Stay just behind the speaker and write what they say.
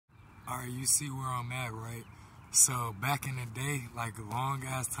Alright, you see where I'm at, right? So back in the day, like a long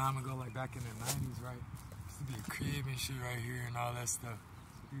ass time ago, like back in the 90s, right? Used to be a crib and shit right here and all that stuff.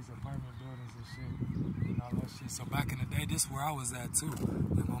 These apartment buildings and shit and all that shit. So back in the day, this is where I was at too.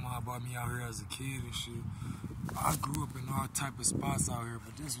 Like my mom brought me out here as a kid and shit. I grew up in all type of spots out here,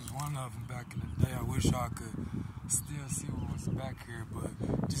 but this was one of them back in the day. I wish I could still see what was back here, but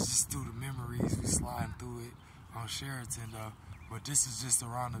just through the memories, we sliding through it on Sheridan though. But this is just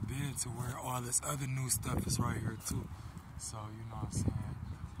around the bend to where all this other new stuff is right here too. So, you know what I'm saying?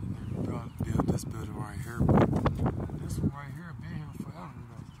 They built this building right here, but this one right here been here forever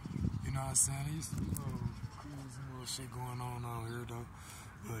though. You know what I'm saying? There used to be little crazy little shit going on here though.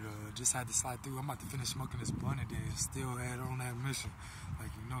 But just had to slide through. I'm about to finish smoking this blunt and then still head on that mission.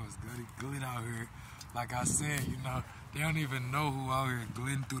 Like, you know, it's good out here. Like I said, you know, they don't even know who out here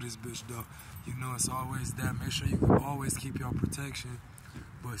gliding through this bitch though. You know, it's always that. Make sure you can always keep your protection.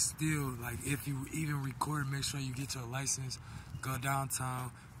 But still, like, if you even record, make sure you get your license. Go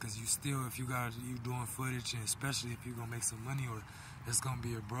downtown, cause you still, if you doing footage, and especially if you're gonna make some money or it's gonna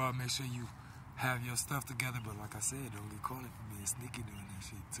be abroad, make sure you have your stuff together. But like I said, don't get caught for being sneaky doing that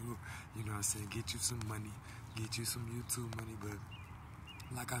shit too. You know what I'm saying? Get you some money, get you some YouTube money. But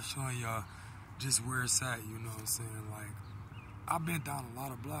like I'm showing y'all, just where it's at, you know what I'm saying? Like, I've been down a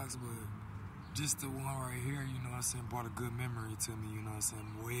lot of blocks, but just the one right here, you know what I'm saying, brought a good memory to me, you know what I'm saying,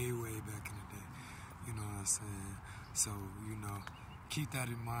 way back in the day, you know what I'm saying? So, you know, keep that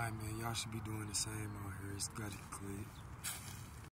in mind, man. Y'all should be doing the same out here. It's got it clear.